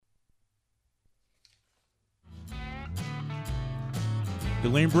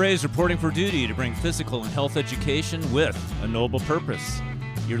Deline Braze reporting for duty to bring physical and health education with a noble purpose.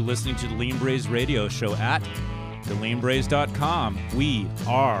 You're listening to the Deline Braze radio show at DelineBraze.com. We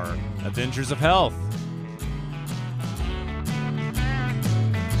are Avengers of Health.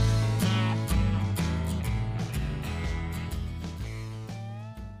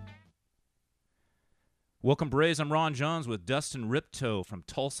 Welcome, Braze. I'm Ron Jones with Dustin Riptoe from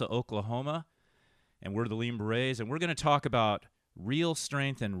Tulsa, Oklahoma. And we're the Deline Braze, and we're going to talk about real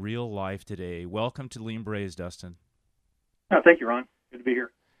strength and real life today. Welcome to Deline Braze, Dustin. Oh, thank you, Ron. Good to be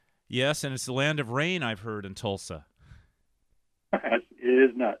here. Yes, and it's the land of rain, I've heard, in Tulsa. It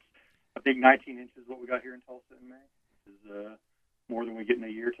is nuts. I think 19 inches is what we got here in Tulsa in May. This is more than we get in a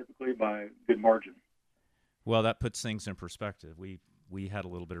year typically by a good margin. Well, that puts things in perspective. We had a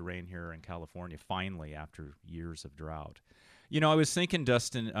little bit of rain here in California finally after years of drought. You know, I was thinking,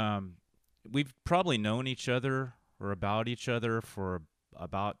 Dustin, we've probably known each other or about each other for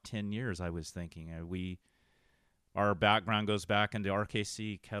about 10 years, I was thinking. Our background goes back into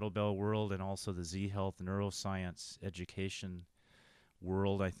RKC kettlebell world and also the Z Health neuroscience education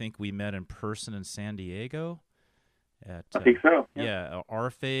world. I think we met in person in San Diego. I think so. Yeah,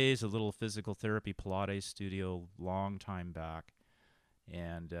 R-Phase, a little physical therapy Pilates studio, long time back.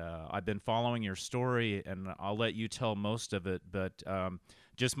 And I've been following your story, and I'll let you tell most of it. But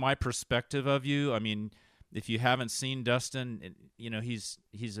just my perspective of you, I mean, if you haven't seen Dustin, you know, he's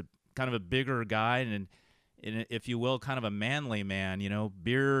a kind of a bigger guy and if you will, kind of a manly man, you know,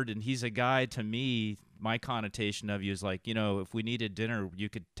 beard. And he's a guy, to me, my connotation of you is like, you know, if we needed dinner, you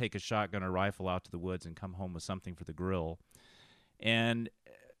could take a shotgun or rifle out to the woods and come home with something for the grill. And,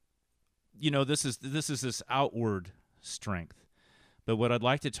 you know, this is this outward strength. But what I'd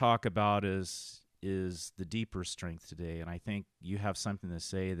like to talk about is the deeper strength today. And I think you have something to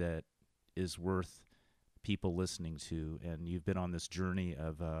say that is worth people listening to. And you've been on this journey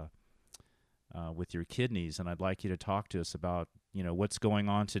of with your kidneys, and I'd like you to talk to us about, you know, what's going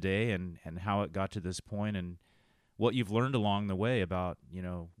on today and how it got to this point and what you've learned along the way about, you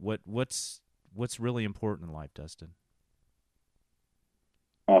know, what's really important in life, Dustin.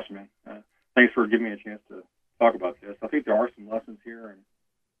 Awesome, man. Thanks for giving me a chance to talk about this. I think there are some lessons here, and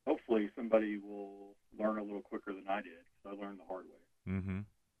hopefully somebody will learn a little quicker than I did, because I learned the hard way. Mm-hmm.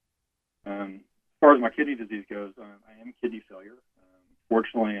 As far as my kidney disease goes, I am kidney failure.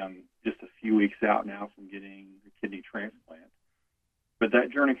 Fortunately, I'm just a few weeks out now from getting a kidney transplant. But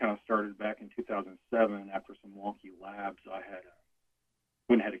that journey kind of started back in 2007 after some wonky labs. I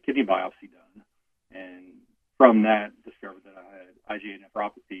went and had a kidney biopsy done, and from that discovered that I had IgA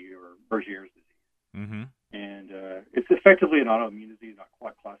nephropathy or Berger's disease. Mm-hmm. And it's effectively an autoimmune disease, not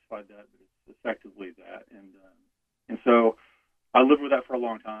quite classified that, but it's effectively that. And so I lived with that for a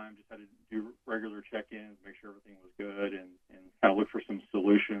long time, just had to do regular check-ins, make sure everything was good, and kind of look for some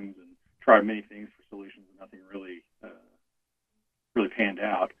solutions and tried many things for solutions, and nothing really panned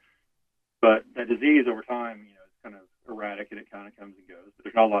out. But that disease over time, you know, it's kind of erratic and it kind of comes and goes. But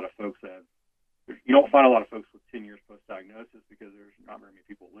there's not a lot of folks you don't find a lot of folks with 10 years post-diagnosis because there's not very many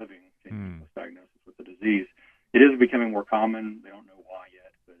people living 10 years post-diagnosis with the disease. It is becoming more common. They don't know why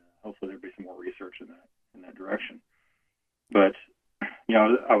yet, but hopefully there'll be some more research in that direction. But, you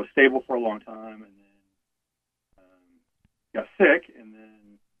know, I was stable for a long time and then got sick and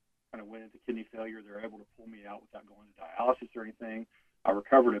then kind of went into kidney failure. They were able to pull me out without going to dialysis or anything. I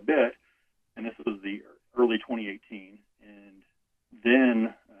recovered a bit, and this was the early 2018. And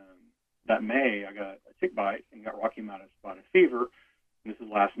then that May, I got a tick bite and got Rocky Mountain spotted fever. And this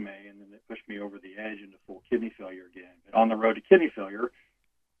is last May, and then it pushed me over the edge into full kidney failure again. But on the road to kidney failure,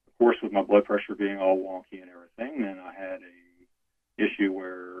 of course, with my blood pressure being all wonky and everything, then I had a issue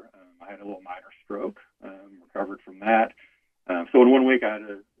where I had a little minor stroke, recovered from that. So in 1 week, I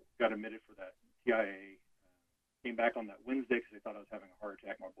got admitted for that TIA. Came back on that Wednesday because they thought I was having a heart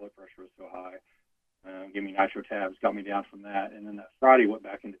attack. My blood pressure was so high. Gave me nitro tabs, got me down from that. And then that Friday, went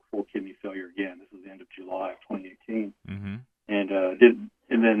back into full kidney failure again. This was the end of July of 2018. Mm-hmm.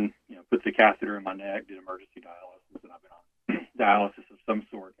 And then you know, put the catheter in my neck, did emergency dialysis, and I've been on dialysis of some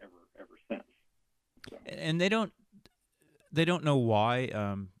sort ever since. So. And they don't know why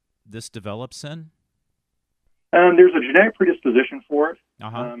this develops in? There's a genetic predisposition for it,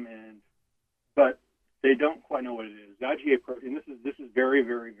 but they don't quite know what it is. The IgA protein. This is very,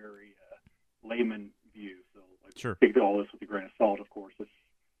 very, very layman view. So sure. Take all this with a grain of salt, of course. If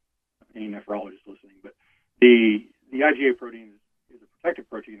any nephrologist listening, but the IgA protein is a protective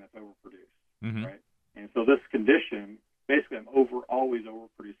protein that's overproduced, right? And so this condition, basically, I'm always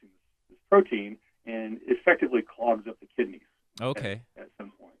overproducing this protein, and effectively clogs up the kidneys. Okay. At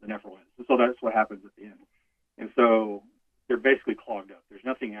some point, the nephrolense. So that's what happens at the end. And so they're basically clogged up. There's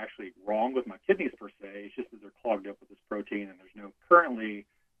nothing actually wrong with my kidneys per se. It's just that they're clogged up with this protein, and there's currently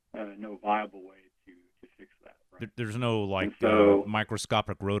no viable way to fix that. Right? There's no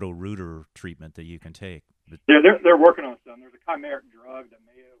microscopic roto-rooter treatment that you can take. They're working on some. There's a chimeric drug that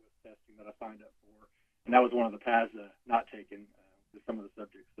Mayo was testing that I signed up for, and that was one of the paths not taken. Some of the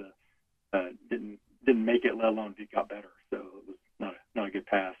subjects didn't make it, let alone it got better. So it was not a good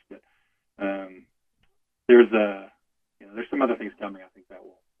pass. But there's some other things coming. I think that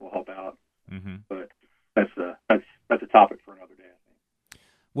will help out. Mm-hmm. But that's a topic for another day, I think.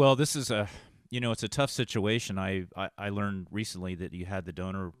 Well, this is it's a tough situation. I learned recently that you had the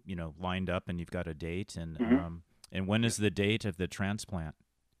donor, lined up, and you've got a date. And mm-hmm. And when is the date of the transplant?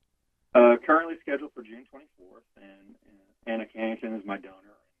 Currently scheduled for June 24th, and Anna Cannington is my donor.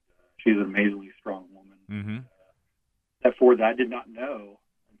 She's an amazingly strong woman. Mm-hmm. For that, I did not know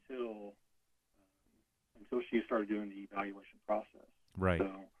until she started doing the evaluation process. Right. So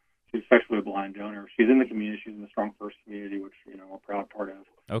she's effectively a blind donor. She's in the community. She's in the Strong First community, which I'm a proud part of.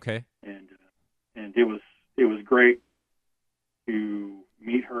 Okay. And it was great to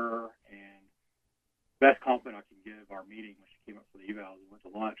meet her. And best compliment I can give our meeting when she came up for the evals. We went to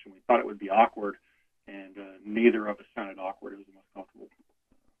lunch, and we thought it would be awkward, and neither of us sounded awkward. It was the most comfortable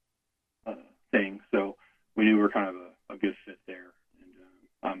thing. So we knew we were kind of a good fit there,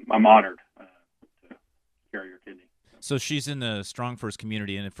 and I'm honored to carry your kidney. So she's in the Strong First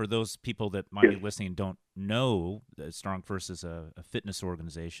community, and for those people that might be listening and don't know, Strong First is a fitness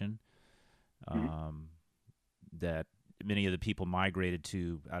organization that many of the people migrated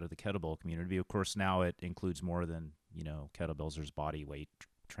to out of the kettlebell community. Of course, now it includes more than kettlebells. There's body weight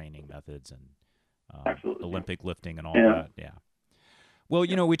training methods and Olympic lifting and all that. Yeah. Well,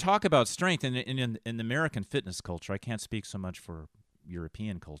 we talk about strength, and in the American fitness culture, I can't speak so much for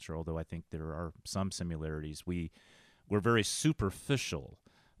European culture, although I think there are some similarities. We're very superficial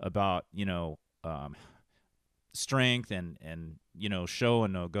about strength and show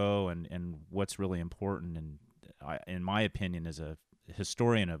and no go and what's really important. And in my opinion, as a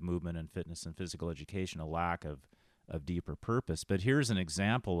historian of movement and fitness and physical education, a lack of deeper purpose. But here's an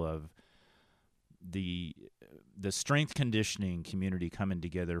example of the strength conditioning community coming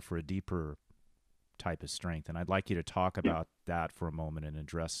together for a deeper type of strength. And I'd like you to talk about that for a moment and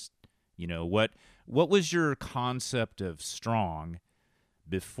address, what was your concept of strong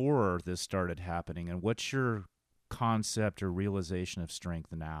before this started happening, and what's your concept or realization of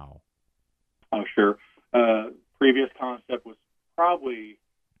strength now? Oh, sure. Previous concept was probably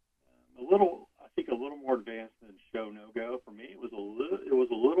a little more advanced than show no go. For me, it was a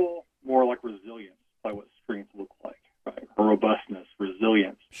little more like resilience, like what strength looked like, right? Robustness,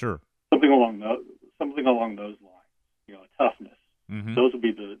 resilience. Sure. Something along those lines. Toughness. Mm-hmm. Those would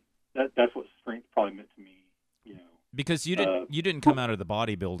be that's what strength probably meant to me. Because you didn't come out of the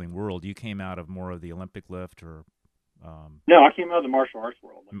bodybuilding world. You came out of more of the Olympic lift, or No, I came out of the martial arts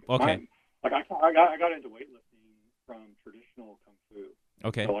world. Okay. I got into weightlifting from traditional kung fu.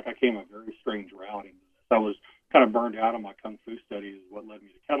 Okay. So I came a very strange route into this. I was kind of burned out on my kung fu studies, what led me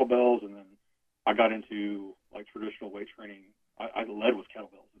to kettlebells, and then I got into traditional weight training. I led with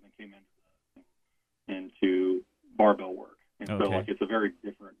kettlebells and then came into barbell work. And so it's a very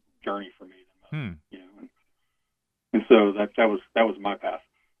different journey for me than and so that was my path.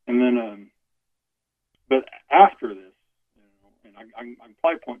 And then but after this, and I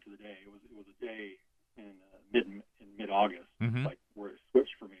probably point to the day. It was a day in mid-August, mm-hmm. Where it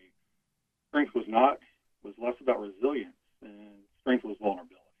switched for me. Strength was less about resilience, and strength was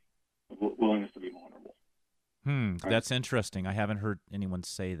vulnerability, willingness to be vulnerable. Right? That's interesting. I haven't heard anyone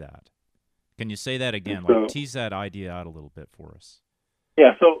say that. Can you say that again? So, tease that idea out a little bit for us.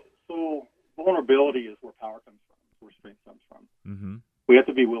 Yeah. So vulnerability is where power comes from. It's where strength comes from. Mm-hmm. We have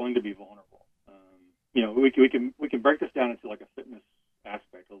to be willing to be vulnerable. We can break this down into like a fitness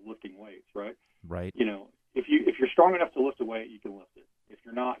aspect of lifting weights, right? Right. If you're strong enough to lift a weight, you can lift it. If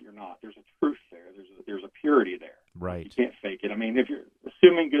you're not, you're not. There's a truth there. There's a purity there. Right. You can't fake it. I mean, if you're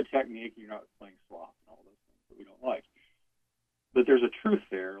assuming good technique, you're not playing sloth and all those things that we don't like. But there's a truth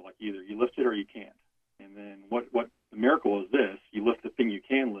there. Like either you lift it or you can't. And then what the miracle is this: you lift the thing you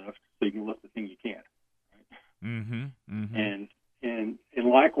can lift, so you can lift the thing you can't. Right? Mm-hmm. Mm-hmm. And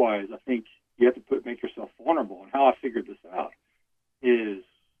likewise, I think you have to make yourself vulnerable. And how I figured this out is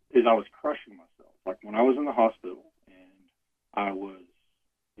I was crushing myself. Like when I was in the hospital and I was,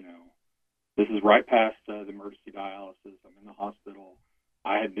 this is right past the emergency dialysis. I'm in the hospital.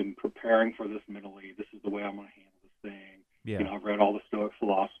 I had been preparing for this mentally. This is the way I'm going to handle this thing. Yeah. I've read all the Stoic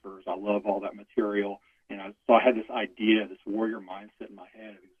philosophers. I love all that material. So I had this idea, this warrior mindset in my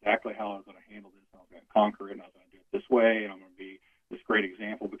head of exactly how I was going to handle this. I was going to conquer it, and I was going to do it this way, and I'm going to be this great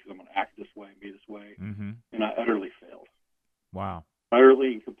example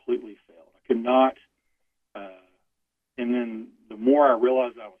more I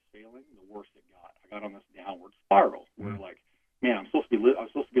realized I was failing, the worse it got. I got on this downward spiral where, like, man, I'm supposed to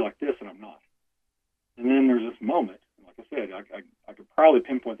be like this, and I'm not. And then there's this moment, like I said, I could probably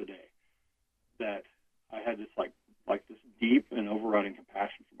pinpoint the day that I had this like this deep and overriding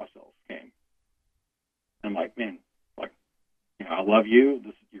compassion for myself came. And I'm like, man, like, I love you.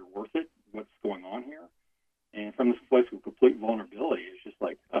 You're worth it. What's going on here? And from this place of complete vulnerability, it's just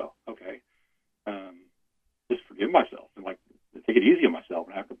like, oh, okay. Just forgive myself and like take it easy on myself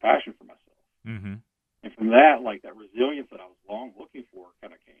and have compassion for myself. Mm-hmm. And from that, like that resilience that I was long looking for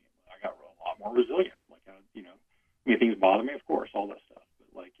kind of came. I got a lot more resilient. Like, things bother me, of course, all that stuff. But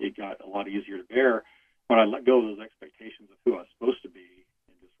like it got a lot easier to bear when I let go of those expectations of who I was supposed to be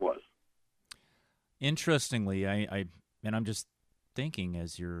and just was. Interestingly, I'm just thinking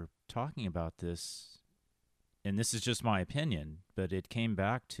as you're talking about this, and this is just my opinion, but it came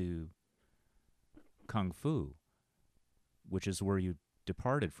back to Kung Fu, which is where you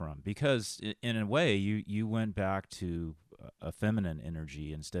departed from, because in a way you went back to a feminine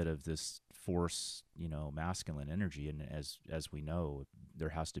energy instead of this force, masculine energy. And as we know, there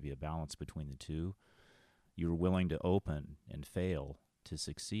has to be a balance between the two. You were willing to open and fail to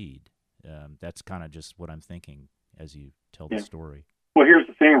succeed. That's kind of just what I'm thinking as you tell the story. Well, here's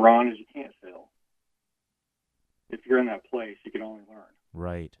the thing, Ron, is you can't fail. If you're in that place, you can only learn.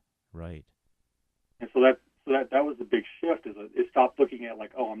 Right. And so that was the big shift. Is it stopped looking at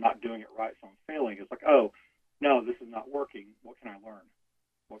like, oh, I'm not doing it right, so I'm failing. It's like, oh, no, this is not working. What can I learn?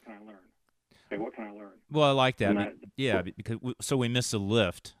 Okay, what can I learn? Well, I like that. Because we miss a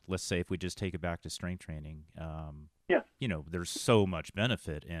lift. Let's say if we just take it back to strength training. There's so much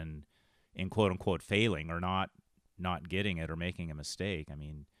benefit in quote unquote failing or not getting it or making a mistake. I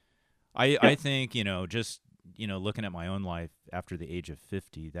mean, I think just looking at my own life after the age of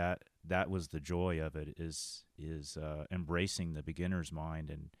 50, that was the joy of it is embracing the beginner's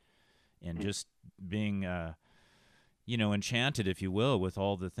mind and just being enchanted, if you will, with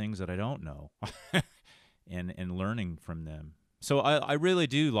all the things that I don't know and learning from them. So I really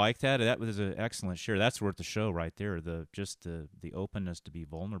do like that. That was an excellent share. That's worth the show right there. The openness to be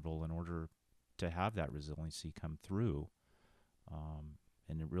vulnerable in order to have that resiliency come through.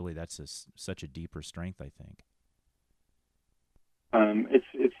 And really, that's such a deeper strength, I think.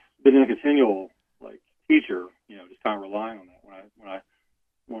 It's been a continual teacher, just kind of relying on that.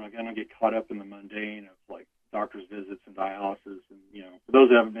 When I kind of get caught up in the mundane of like doctor's visits and dialysis, and for those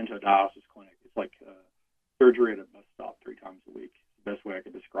that haven't been to a dialysis clinic, it's like surgery at a bus stop 3 times a week. It's the best way I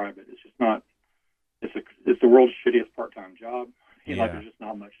could describe it. It's just not. It's the world's shittiest part-time job. There's just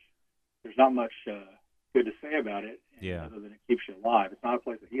not much. There's not much good to say about it, other than it keeps you alive. It's not a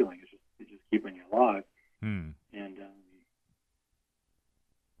place of healing. It's just keeping you alive. And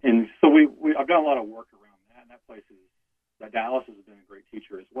so I've done a lot of work around that, and that dialysis has been a great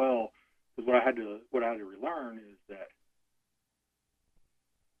teacher as well. Because what I had to relearn is that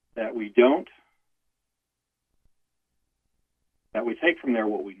we take from there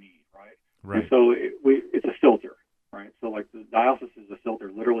what we need, right? Right. And so it's a filter, right? So like the dialysis is a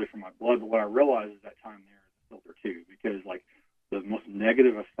filter literally from my blood, but what I realized is that time there is a filter too, because like the most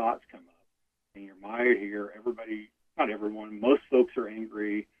negative of thoughts come up, and you're mired here. Not everyone, most folks are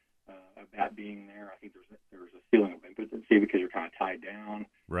angry about being there. I think there's a feeling of impotency because you're kind of tied down.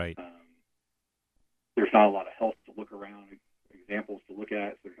 Right. There's not a lot of health to look around, examples to look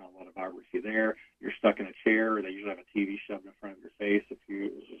at. So there's not a lot of vibrancy there. You're stuck in a chair. They usually have a TV shoved in front of your face if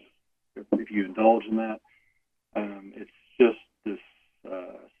you indulge in that. It's just this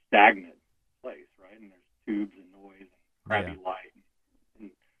stagnant place, right? And there's tubes and noise and crappy light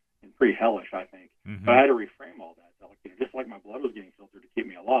and pretty hellish, I think. Mm-hmm. But I had to reframe all that. Just like my blood was getting filtered to keep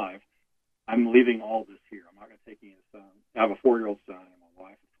me alive, I'm leaving all this here. I'm not going to take any of this. I have a 4-year-old son and my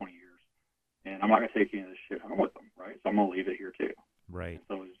wife of 20 years, and I'm not going to take any of this shit home with them, right? So I'm going to leave it here too. Right. And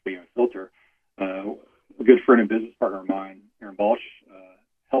so just being a filter. A good friend and business partner of mine, Aaron Balch,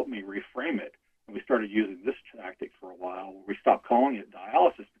 helped me reframe it. And we started using this tactic for a while. We stopped calling it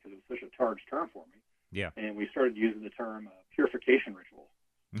dialysis because it was such a charged term for me. Yeah. And we started using the term purification ritual.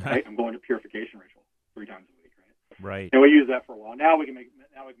 Right? I'm going to purification ritual 3 times a week, right? Right. And we use that for a while. Now we can make a joke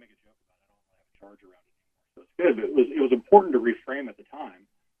about it. I don't have a charge around it anymore. So it's good. But it was important to reframe at the time,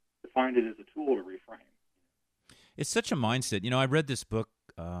 to find it as a tool to reframe. It's such a mindset. I read this book.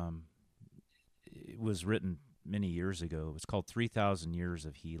 It was written many years ago. It was called 3,000 Years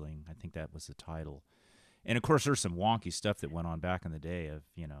of Healing. I think that was the title. And of course, there's some wonky stuff that went on back in the day of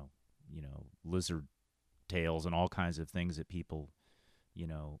lizard tails and all kinds of things that people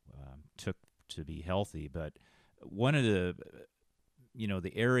took to be healthy. But one of the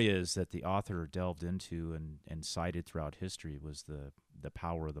the areas that the author delved into and cited throughout history was the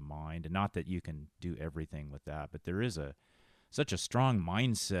power of the mind. And not that you can do everything with that, but there is such a strong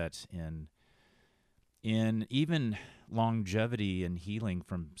mindset in even longevity and healing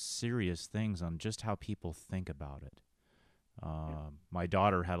from serious things on just how people think about it. My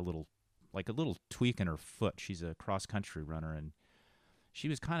daughter had a little tweak in her foot. She's a cross-country runner, and she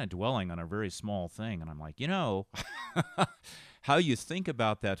was kind of dwelling on a very small thing. And I'm like, how you think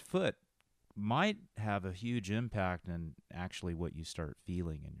about that foot might have a huge impact on actually what you start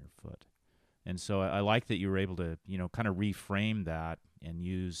feeling in your foot. And so I like that you were able to, kind of reframe that and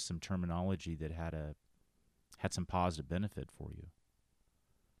use some terminology that had some positive benefit for you.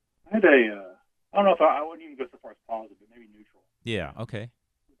 I had I don't know if I wouldn't even go so far as positive, but maybe neutral. Yeah. Okay.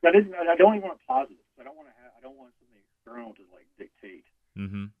 I don't even want positive. I don't want something external to like dictate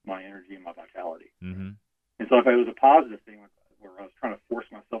my energy and my vitality. Mm-hmm. And so if it was a positive thing, where I was trying to force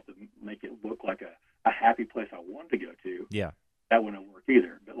myself to make it look like a happy place I wanted to go to, yeah, that wouldn't work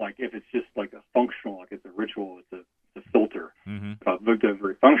either. But like if it's just like a functional, like it's a ritual, it's a filter. Mm-hmm. If I looked at it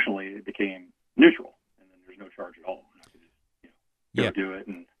very functionally, it became neutral, and then there's no charge at all. And I could just do it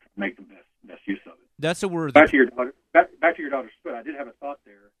and make the best use of it. That's a word. Back to your daughter's foot. I did have a thought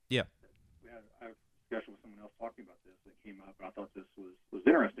there. Yeah. I had a discussion with someone else talking about this that came up, and I thought this was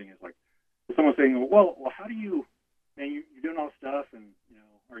interesting. Is like someone saying, well, how do you, man, you're doing all this stuff, and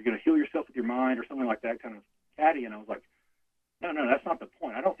are you going to heal yourself with your mind or something like that, kind of catty? And I was like, no, that's not the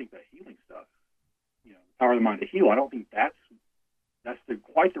point. I don't think that healing stuff, the power of the mind to heal, I don't think that's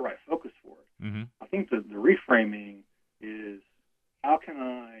quite the right focus for it. Mm-hmm. I think the reframing is, how can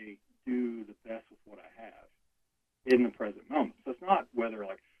I do the best with what I have in the present moment? So it's not whether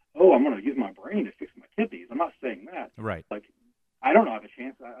like, oh, I'm going to use my brain to fix my kidneys. I'm not saying that. Right. Like, I don't know, I have a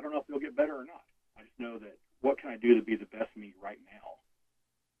chance. I don't know if they'll get better or not. I just know that what can I do to be the best me right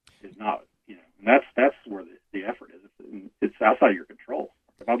now is not, and that's where the effort is. It's outside of your control.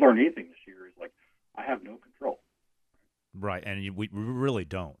 If I've learned anything this year, is like, I have no control. Right, and we really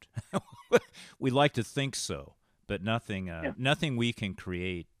don't. We like to think so, but nothing we can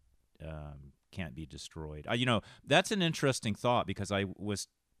create can't be destroyed. That's an interesting thought, because I was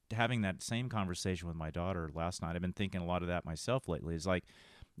having that same conversation with my daughter last night. I've been thinking a lot of that myself lately. It's like,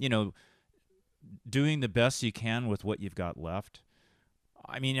 doing the best you can with what you've got left.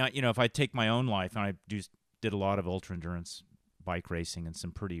 I mean, if I take my own life, and I did a lot of ultra endurance bike racing and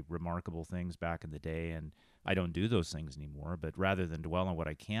some pretty remarkable things back in the day, and I don't do those things anymore. But rather than dwell on what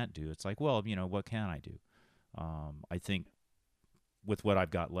I can't do, it's like, well, what can I do? I think with what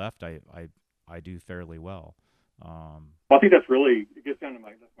I've got left, I do fairly well. Well, I think it gets down to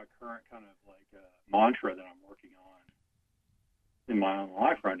my current kind of like mantra that I'm working on in my own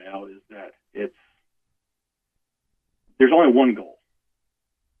life right now, is that there's only one goal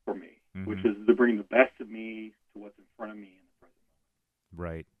for me, which is to bring the best of me to what's in front of me in the present moment.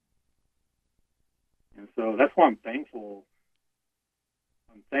 Right. And so that's why I'm thankful.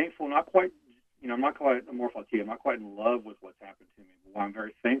 I'm thankful, not quite, I'm not quite a morphology. I'm not quite in love with what's happened to me. But why I'm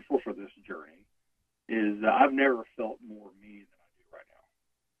very thankful for this journey is that I've never felt more me than I do right now.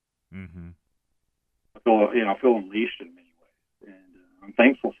 Mm-hmm. I feel unleashed in many ways, and I'm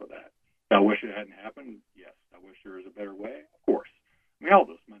thankful for that. I wish it hadn't happened. Yes. I wish there was a better way. Of course. I mean, all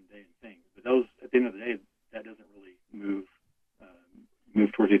those mundane things, but those, at the end of the day, that doesn't really move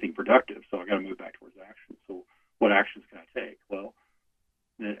towards anything productive. So I got to move back towards action. So what actions can I take? Well,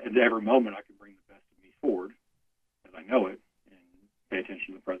 at every moment, I can bring the best of me forward as I know it, and pay attention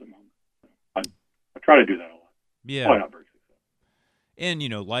to the present moment. So I try to do that a lot. Yeah. Probably not very successful.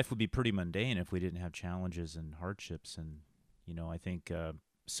 And life would be pretty mundane if we didn't have challenges and hardships. And I think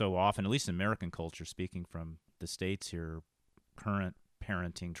so often, at least in American culture, speaking from the States here, current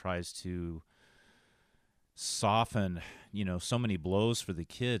parenting tries to soften, so many blows for the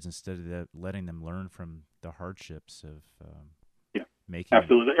kids instead of letting them learn from the hardships of making.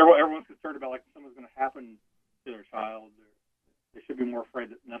 Absolutely. Everyone's concerned about like something's going to happen to their child. They should be more afraid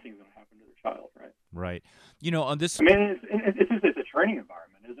that nothing's going to happen to their child, right? Right. On this. I mean, it's a training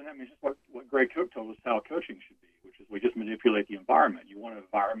environment, isn't it? I mean, it's just what Greg Cook told us how coaching should be, which is we just manipulate the environment. You want an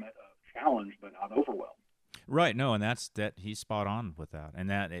environment of challenge, but not overwhelm. Right. No, and that he's spot on with that,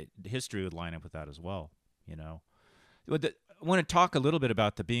 and history would line up with that as well. I want to talk a little bit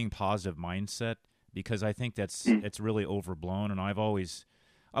about the being positive mindset, because I think it's really overblown, and I've always,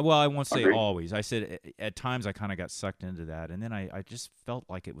 I won't say always. I said at times I kind of got sucked into that, and then I just felt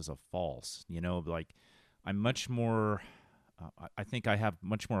like it was a false. Like I'm much more. I think I have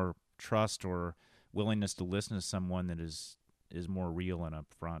much more trust or willingness to listen to someone that is more real and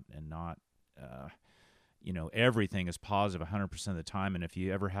upfront, and not everything is positive 100% of the time. And if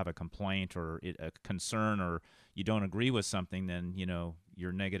you ever have a complaint or a concern or you don't agree with something, then,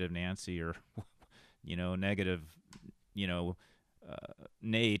 you're negative Nancy or, negative,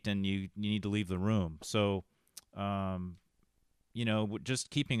 Nate, and you need to leave the room. So, just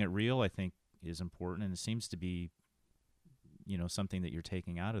keeping it real, I think, is important. And it seems to be, something that you're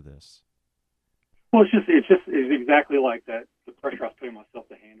taking out of this. Well, it's exactly like that. The pressure I was putting myself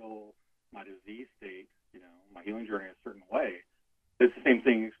to handle my disease state, my healing journey a certain way. It's the same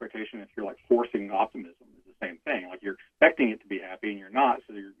thing. Expectation. If you're like forcing optimism, is the same thing. Like you're expecting it to be happy and you're not,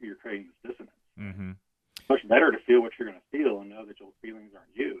 so you're creating this dissonance. Mm-hmm. It's much better to feel what you're going to feel and know that your feelings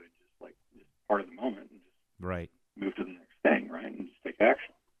aren't you. It's just part of the moment, and just right. Move to the next thing, right, and just take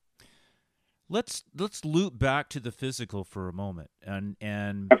action. Let's loop back to the physical for a moment, and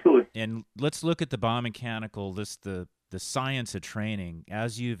absolutely, and let's look at the biomechanical, the science of training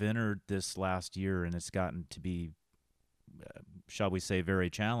as you've entered this last year, and it's gotten to be, shall we say, very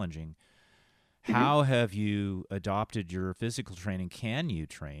challenging. Mm-hmm. How have you adopted your physical training? Can you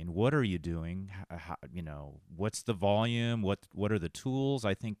train? What are you doing? How, what's the volume? What are the tools?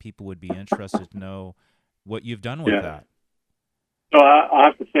 I think people would be interested to know what you've done with that. So I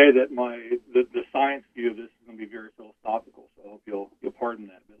have to say that the science view of this is going to be very philosophical. So I hope you'll pardon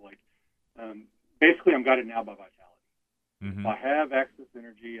that. But basically, I'm guided now by vitality. Mm-hmm. If I have excess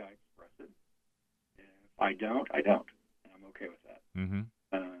energy, I express it. And if I don't, I don't, and I'm okay with that. Mm-hmm.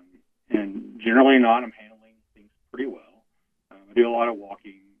 And generally not, I'm handling things pretty well. I do a lot of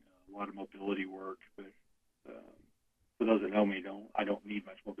walking, a lot of mobility work, but for those that know me, I don't need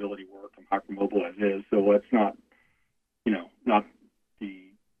much mobility work. I'm hypermobile as is, so it's not, not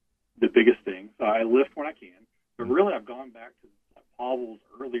the biggest thing. So I lift when I can, but really I've gone back to Pavel's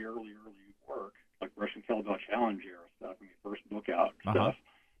early work, like Russian Kettlebell Challenge era stuff. First book out stuff,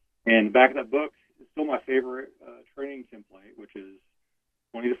 and back in that book is still my favorite training template, which is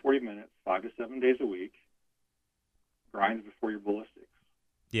 20 to 40 minutes, 5 to 7 days a week, grinds before your ballistics.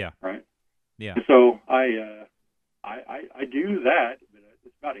 Yeah. Right? Yeah. And so I do that, but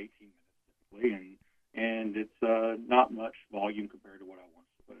it's about 18 minutes typically, and it's not much volume compared to what I once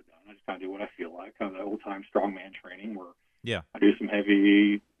put it down. I just kind of do what I feel like, kind of the old-time strongman training where I do some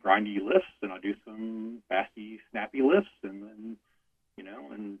heavy, grindy lifts, and I do some fasty, snappy lifts, and then,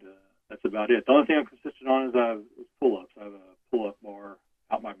 that's about it. The only thing I'm consistent on is pull-ups. I have a pull-up bar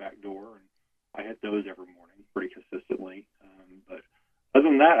out my back door, and I hit those every morning pretty consistently. But other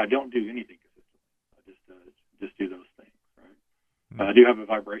than that, I don't do anything consistently. I just do those things. Right? Mm-hmm. I do have a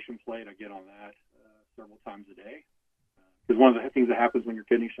vibration plate. I get on that several times a day. Because one of the things that happens when your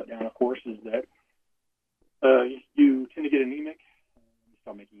kidneys shut down, of course, is that you tend to get anemic. You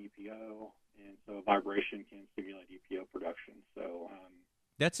start making EPO, and so vibration can stimulate EPO production. So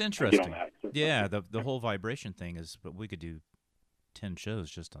that's interesting. That. Yeah, the whole vibration thing is, but we could do 10 shows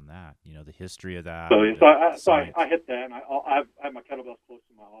just on that. The history of that. So I hit that, and I have my kettlebells close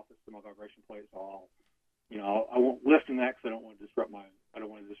to my office to my vibration plate. So I won't lift in that because I don't want to disrupt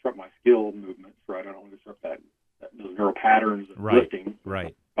my skill movements. Right, I don't want to disrupt those neural patterns of lifting.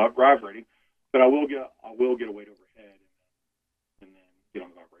 Right. Vibrating, but I will get a weight overhead and then get on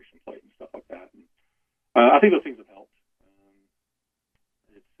the vibration plate and stuff like that. And, I think those things have helped.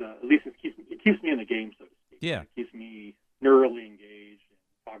 At least it keeps me in the game, so to speak. Yeah. It keeps me neurally engaged and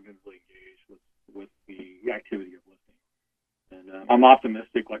cognitively engaged with the activity of lifting. And I'm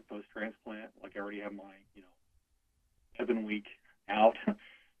optimistic, like post-transplant, like I already have my 7-week out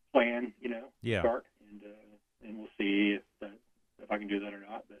plan, start, and we'll see if I can do that or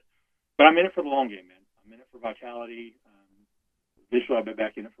not. But I'm in it for the long game, man. I'm in it for vitality. Eventually, I'll be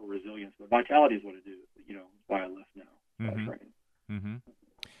back in it for resilience. But vitality is what I do. Why I lift now. Mm-hmm. Mm-hmm.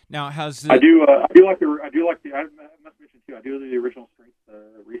 Now, I must mention too. I do the original strength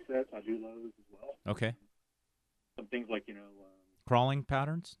resets. I do those as well. Okay. Some things like crawling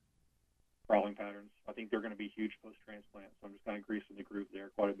patterns. I think they're going to be huge post-transplant. So I'm just kind of greasing the groove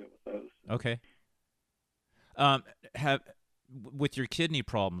there quite a bit with those. Okay. With your kidney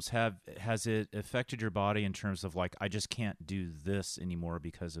problems, has it affected your body in terms of like I just can't do this anymore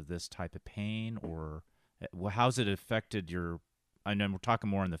because of this type of pain, or how's it affected your? I know we're talking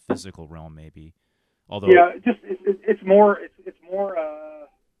more in the physical realm, maybe. Although it's more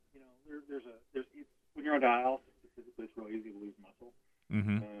there's when you're on dialysis specifically, it's really easy to lose muscle.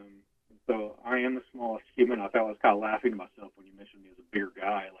 Mm-hmm. So I am the smallest human. I thought I was kind of laughing to myself when you mentioned me as a bigger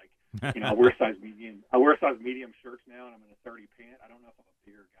guy. Like, I wear size medium shirts now, and I'm in a 30 pant. I don't know if I'm a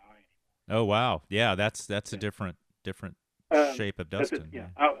bigger guy anymore. Oh wow, yeah, that's a different shape of Dustin. Yeah.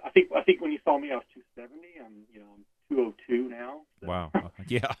 I think when you saw me, I was 270. I'm 202 now. So. Wow.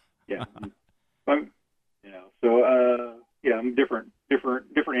 Yeah. Yeah. So yeah, I'm different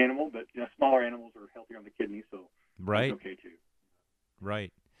animal, but smaller animals are healthier on the kidney, so that's Right. okay too.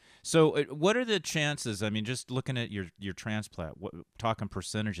 Right. So, what are the chances? I mean, just looking at your transplant, talking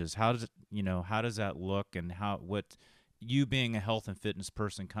percentages, how does it, how does that look, and what you being a health and fitness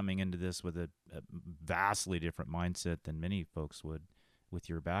person coming into this with a vastly different mindset than many folks would, with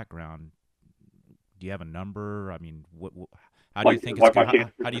your background, do you have a number? I mean, how do you think Like my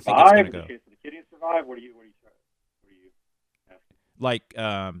chance to how do you think it's going to survive, the go? chance of the kidney to survive. What are you asking? Like,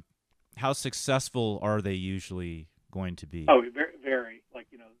 how successful are they usually going to be? Oh, very. Like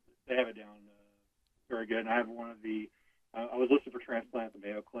they have it down very good. And I have one of the. I was listed for transplant at the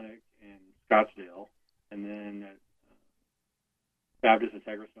Mayo Clinic in Scottsdale, and then at Baptist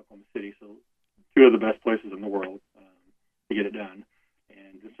Integris in Oklahoma City. So two of the best places in the world to get it done.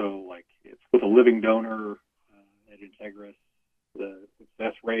 And so, like, it's with a living donor at Integris. The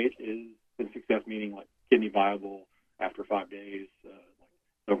success rate is success meaning like kidney viable after 5 days, like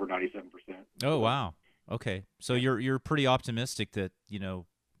over 97%. Oh, So, wow. Okay, so yeah. you're pretty optimistic that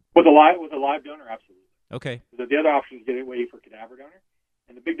With a live donor, absolutely. Okay. The other option is waiting for cadaver donor,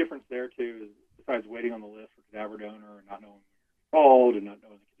 and the big difference there too is besides waiting on the list for cadaver donor and not knowing when you're called and not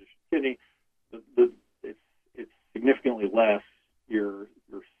knowing the condition of the kidney, it's significantly less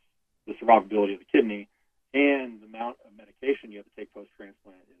the survivability of the kidney, and the amount of medication you have to take post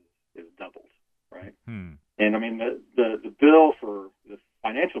transplant is doubled, right? And I mean the bill for the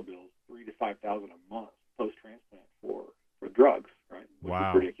financial bill is $3,000 to $5,000 a month post transplant for drugs, right? Which is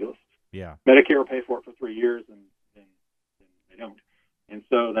Wow. ridiculous. Yeah. Medicare will pay for it for 3 years, and then they don't. And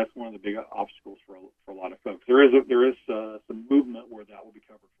so that's one of the big obstacles for a lot of folks. There is some movement where that will be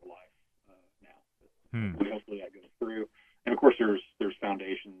covered for life now. Hopefully that goes through. And of course, there's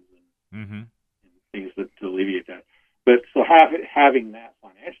foundations and things to alleviate that. But so having that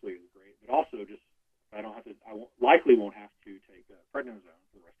financially is great. But also just I likely won't have to take prednisone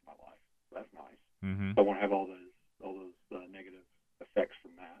for the rest of my life. So that's nice. So I won't have all those negative effects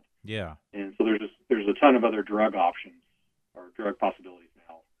from that. Yeah. And so there's a ton of other drug options or drug possibilities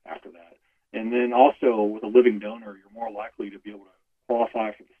now after that. And then also with a living donor, you're more likely to be able to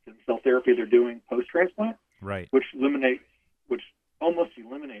qualify for the stem cell therapy they're doing post transplant, Right. which almost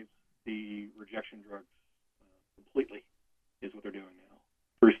eliminates the rejection drugs completely, is what they're doing now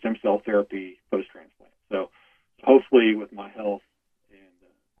through stem cell therapy post transplant. So hopefully, with my health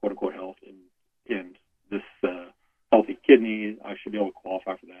and quote unquote health and this healthy kidney, I should be able to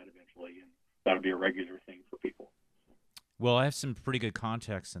qualify for that eventually, and that'll be a regular thing for people. Well, I have some pretty good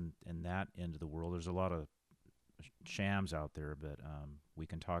contacts in that end of the world. There's a lot of shams out there, but we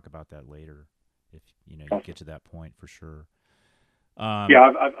can talk about that later if you get to that point for sure.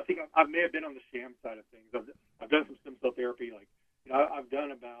 Yeah, I think I may have been on the sham side of things. I've done some stem cell therapy. Like, I've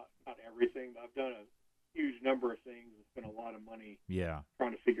done about not everything, but I've done a huge number of things and spent a lot of money. Yeah.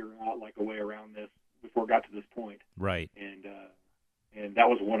 Trying to figure out like a way around this before it got to this point. Right. And that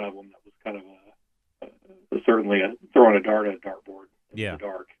was one of them. That was kind of certainly throwing a dart at a dartboard in the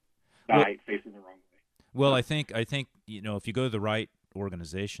dark night, facing the wrong way. Well, I think if you go to the right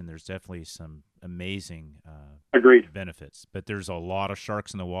organization, there's definitely some amazing agreed benefits, but there's a lot of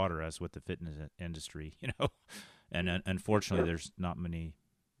sharks in the water, as with the fitness industry, and unfortunately, there's not many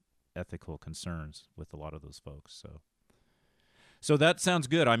ethical concerns with a lot of those folks. So that sounds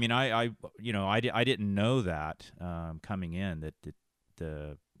good. I mean, I didn't know that coming in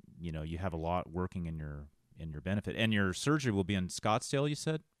that you have a lot working in your benefit, and your surgery will be in Scottsdale. You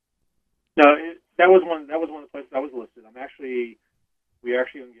said. No, that was one of the places I was listed. We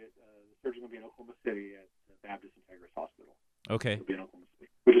actually going to get the surgery going to be in Oklahoma City at the Baptist Integris Hospital. Okay. It'll be in Oklahoma City,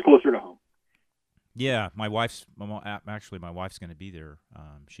 which is closer to home. Yeah, my wife's going to be there.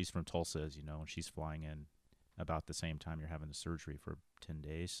 She's from Tulsa, as you know, and she's flying in about the same time you're having the surgery for 10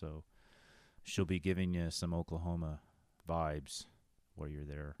 days. So she'll be giving you some Oklahoma vibes while you're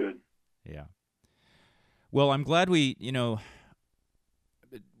there. Good. Yeah. Well, I'm glad we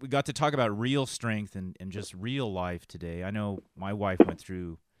got to talk about real strength and just real life today. I know my wife went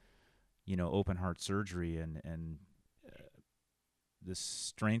through, open heart surgery, and the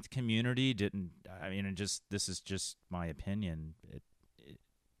strength community didn't. I mean, this is just my opinion.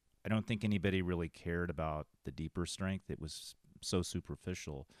 I don't think anybody really cared about the deeper strength. It was so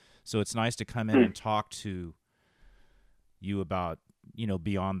superficial. So it's nice to come in and talk to you about,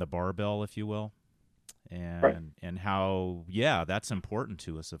 beyond the barbell, if you will. And how that's important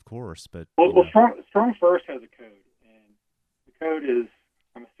to us, of course. But Strong First has a code, and the code is: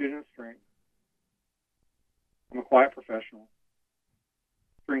 I'm a student of strength. I'm a quiet professional.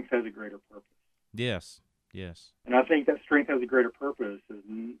 Strength has a greater purpose. Yes. And I think that strength has a greater purpose.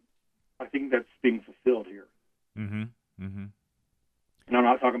 I think that's being fulfilled here. Mm-hmm. Mm-hmm. And I'm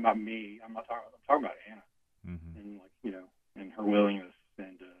not talking about me. I'm talking about Anna, Mm-hmm. and and her willingness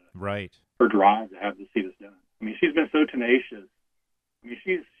and Right. her drive to have to see this done. I mean, she's been so tenacious. I mean,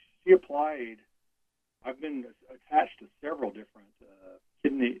 she applied. I've been attached to several different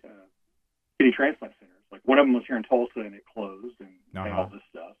kidney transplant centers. Like one of them was here in Tulsa, and it closed, and all this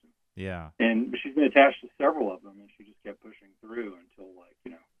stuff. Yeah. And she's been attached to several of them, and she just kept pushing through until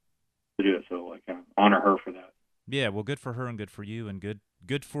to do it. So kind of honor her for that. Yeah. Well, good for her and good for you, and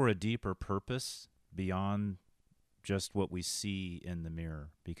good for a deeper purpose beyond just what we see in the mirror.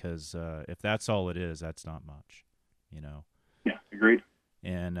 Because if that's all it is, that's not much. Yeah. Agreed.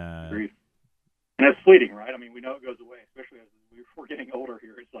 And agreed. And that's fleeting, right? I mean, we know it goes away, especially as we're getting older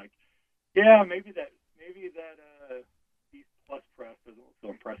here. It's like, yeah, maybe that these plus press doesn't look so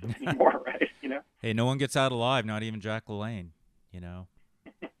impressive anymore, right? Hey, no one gets out alive, not even Jack LaLanne,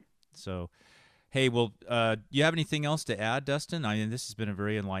 So, hey, well, do you have anything else to add, Dustin? I mean, this has been a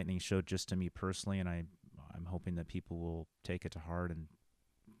very enlightening show just to me personally, and I'm hoping that people will take it to heart and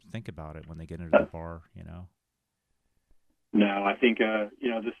think about it when they get into the bar, No, I think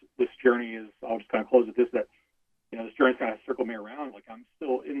this journey is. I'll just kind of close with this. That this journey's kind of circled me around. Like I'm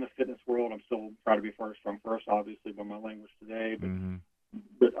still in the fitness world. I'm still proud to be strong first, obviously, by my language today. But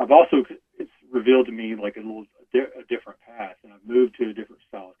but I've also it's revealed to me like a different path, and I've moved to a different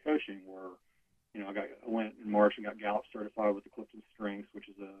style of coaching where I went in March and got Gallup certified with the Clifton Strengths, which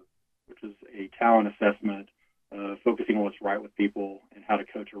is a talent assessment focusing on what's right with people and how to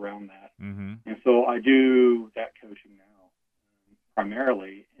coach around that. Mm-hmm. And so I do that coaching now.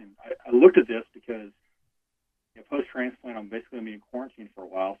 Primarily, and I looked at this because post-transplant, I'm basically going to be in quarantine for a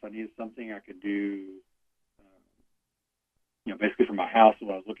while, so I needed something I could do, basically from my house is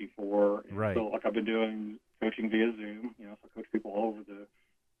what I was looking for. And right. So, like I've been doing coaching via Zoom, so I coach people all over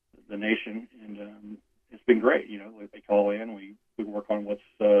the nation, and it's been great. Like they call in, we work on what's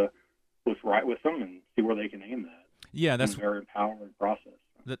right with them and see where they can aim that. Yeah, that's a very empowering process.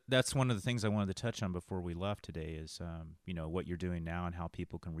 That's one of the things I wanted to touch on before we left today is, what you're doing now and how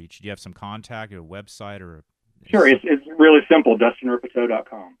people can reach you. Do you have some contact or a website or? Sure, it's really simple,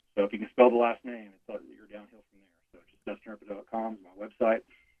 DustinRippetoe.com. So if you can spell the last name, you're downhill from there. So just DustinRippetoe.com is my website.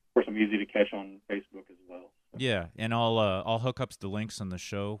 Of course, I'm easy to catch on Facebook as well. So. Yeah, and I'll hook up the links on the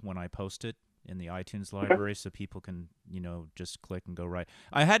show when I post it in the iTunes library, so people can just click and go right.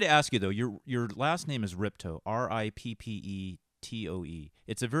 I had to ask you though, your last name is Rippetoe, Rippetoe.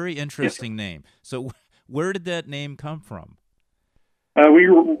 It's a very interesting name. So where did that name come from? We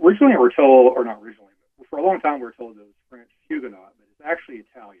originally were told, or not originally, but for a long time we were told it was French Huguenot, but it's actually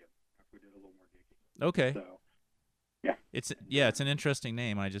Italian. After we did a little more digging. Okay. So, yeah. It's an interesting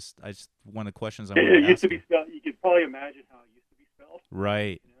name. I just one of the questions I wanted to ask. It used to be spelled. You could probably imagine how it used to be spelled.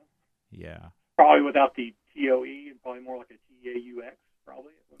 Right. Yeah. Probably without the TOE and probably more like a TAUX.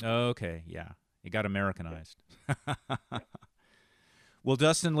 Probably. Okay. Yeah. It got Americanized. Yeah. Well,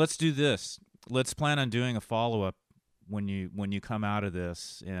 Dustin, let's do this. Let's plan on doing a follow-up when you come out of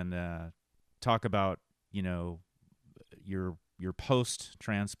this and talk about your post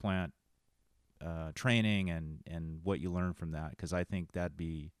transplant training and what you learned from that, because I think it'd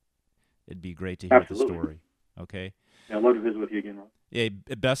be great to hear Absolutely. the story. Okay. Yeah, I'd love to visit with you again, Ron. Yeah,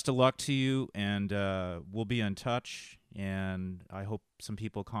 best of luck to you, and we'll be in touch. And I hope some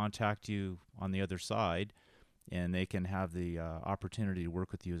people contact you on the other side, and they can have the opportunity to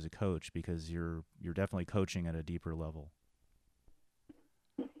work with you as a coach, because you're definitely coaching at a deeper level.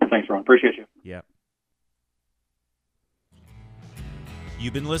 Thanks, Ron. Appreciate you. Yeah.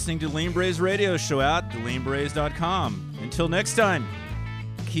 You've been listening to Lean Braze Radio Show at theleanbraze.com. Until next time,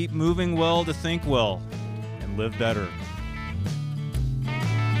 keep moving well to think well and live better.